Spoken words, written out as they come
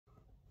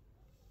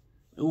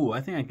Ooh,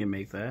 I think I can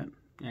make that.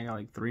 Yeah, I got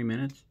like 3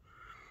 minutes.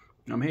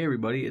 Hey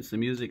everybody, it's the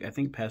music. I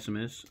think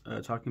Pessimist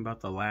talking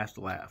about the last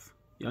laugh.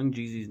 Young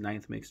Jeezy's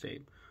ninth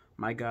mixtape.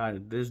 My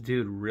God, this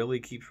dude really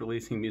keeps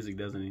releasing music,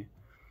 doesn't he?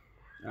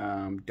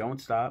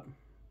 Don't Stop,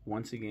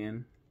 Once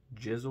Again,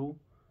 Jizzle,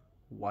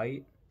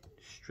 White,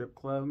 Strip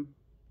Club,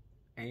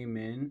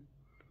 Amen.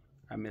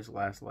 I miss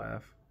Last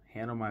Laugh.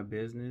 Handle My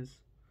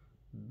Business,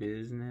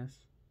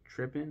 Business,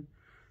 Trippin',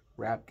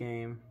 Rap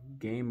Game,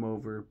 Game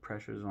Over,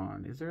 Pressure's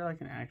On. Is there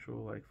like an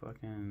actual like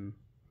fucking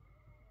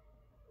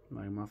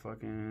like my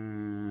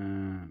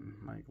fucking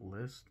like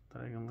list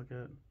that I can look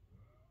at?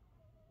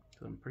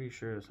 Cause I'm pretty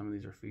sure some of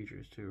these are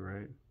features too,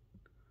 right?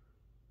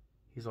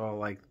 He's all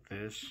like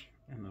this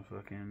in the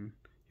fucking.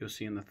 You'll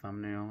see in the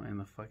thumbnail and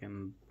the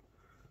fucking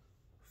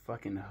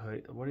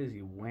hood. What is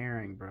he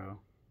wearing, bro?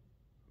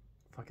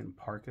 Fucking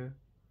parka.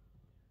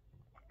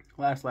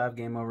 Last Laugh,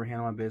 Game Over,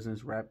 Handle My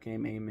Business, Rap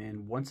Game,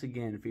 Amen. Once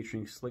Again,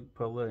 featuring Slick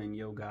Pulla and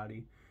Yo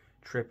Gotti.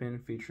 Trippin',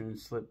 featuring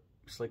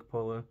Slick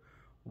Pulla.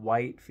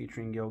 White,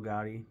 featuring Yo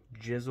Gotti.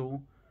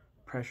 Jizzle,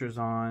 Pressure's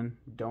On.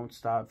 Don't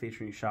Stop,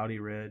 featuring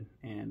Shawty Red.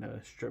 And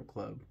Strip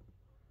Club,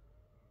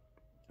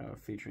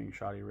 featuring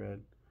Shawty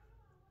Red.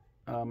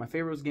 My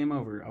favorite was Game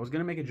Over. I was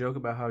going to make a joke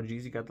about how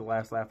Jeezy got the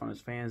last laugh on his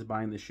fans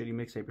buying the shitty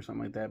mixtape or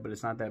something like that, but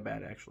it's not that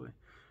bad, actually.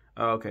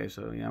 Oh, okay,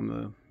 so yeah, I'm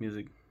the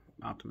music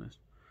optimist.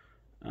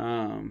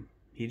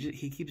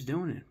 He keeps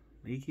doing it.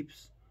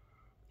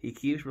 He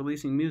keeps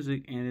releasing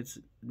music, and it's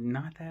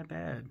not that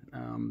bad.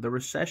 The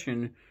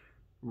recession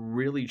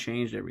really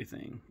changed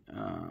everything.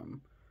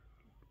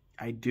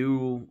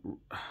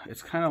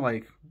 It's kind of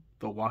like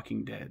The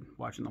Walking Dead.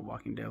 Watching The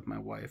Walking Dead with my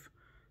wife.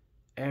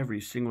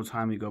 Every single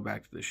time we go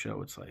back to the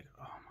show, it's like,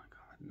 oh my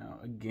god, no,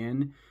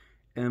 again.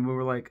 And then we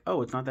were like,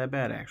 oh, it's not that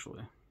bad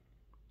actually.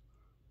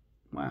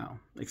 Wow,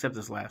 except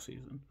this last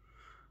season.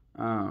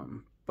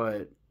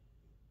 But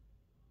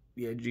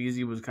yeah,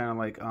 Jeezy was kind of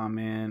like, oh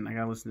man, I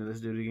gotta listen to this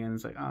dude again.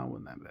 It's like, oh, it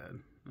wasn't that bad.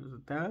 I was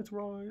like, that's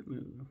right.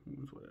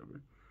 It's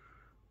whatever.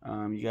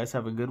 You guys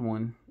have a good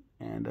one,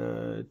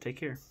 and take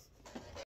care.